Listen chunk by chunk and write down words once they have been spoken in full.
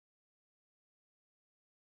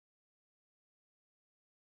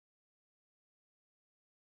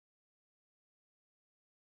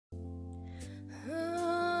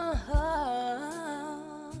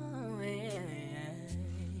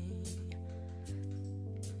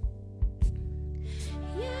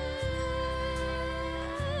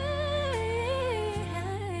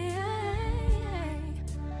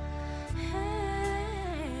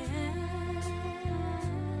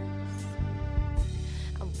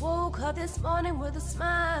woke up this morning with a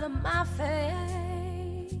smile on my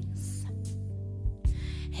face,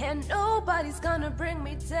 and nobody's gonna bring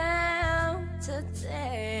me down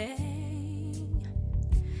today.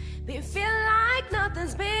 Been feeling like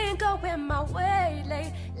nothing's been going my way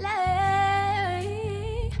lately.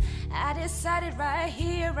 I decided right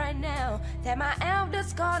here, right now, that my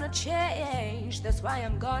outlook's gonna change. That's why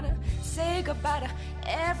I'm gonna say goodbye to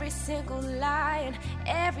every single lie, and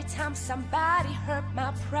every time somebody hurt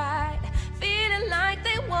my pride, feeling like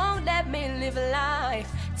they won't let me live life.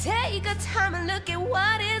 Take a time and look at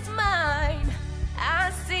what is mine.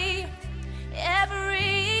 I see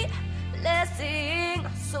every blessing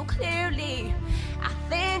so clearly. I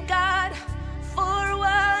thank God for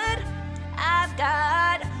what I've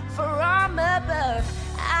got from above.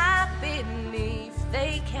 I believe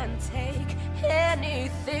they can take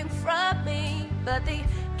anything from me, but they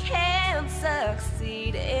can't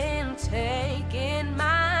succeed in taking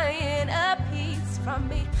my inner peace from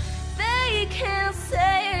me. They can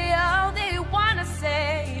say all they wanna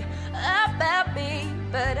say about me,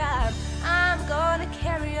 but I'm gonna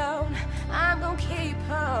carry on. I'm gonna keep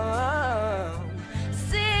on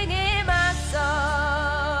singing my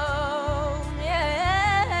song.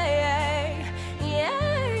 Yeah, yeah, yeah,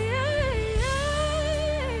 yeah.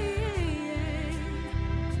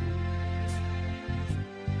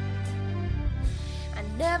 I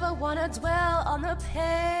never wanna dwell on the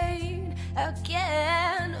pain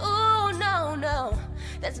again. Oh no, no,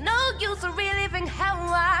 there's no use of reliving how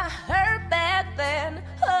I hurt back then.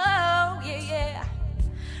 Oh yeah, yeah.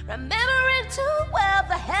 Remembering too well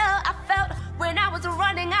the hell I felt when I was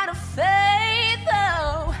running out of faith.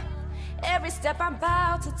 Oh, every step I'm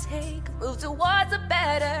about to take move towards a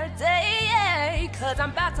better day. Cause I'm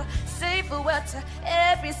about to say farewell to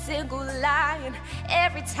every single lie, and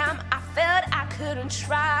every time I felt I couldn't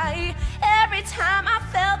try, every time I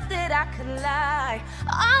felt that I could lie,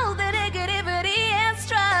 all the negativity and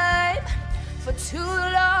strife. For too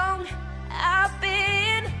long I've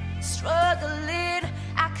been struggling,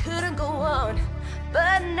 I couldn't go on,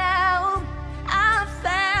 but now I've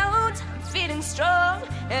found I'm feeling strong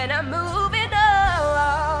and I'm moving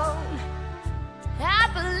on. I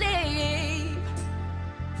believe,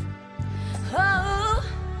 oh,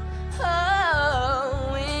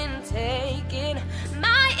 oh, in taking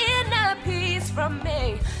my inner peace from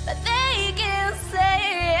me. But they can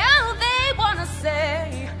say all they wanna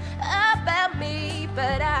say about me,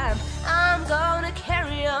 but I'm gonna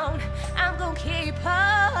carry on. I'm gonna keep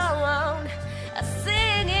on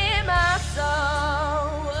singing my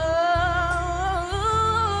song.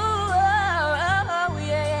 Oh,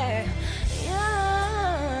 yeah,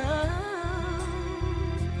 yeah.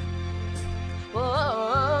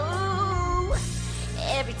 Oh,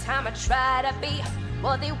 every time I try to be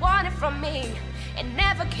what they wanted from me, it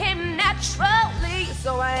never came naturally,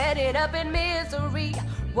 so I ended up in misery.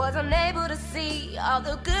 Wasn't able to see all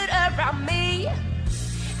the good around me.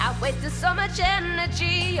 I wasted so much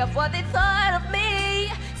energy of what they thought of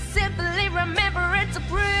me, simply remembering to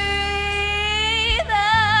breathe.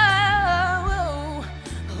 Oh,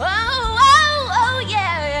 oh, oh, oh,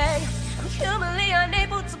 yeah. I'm humanly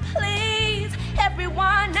unable to please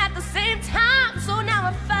everyone at the same time, so now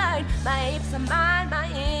I find my apes and my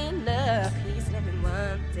inner peace, living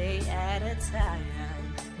one day at a time.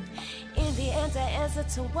 In the end, I answer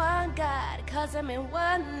to one God, cause I'm in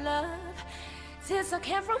one love. Since I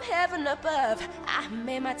came from heaven above, I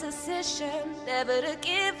made my decision never to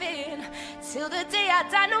give in. Till the day I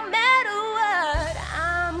die, no matter what,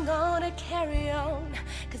 I'm gonna carry on,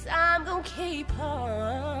 cause I'm gonna keep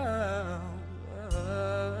on.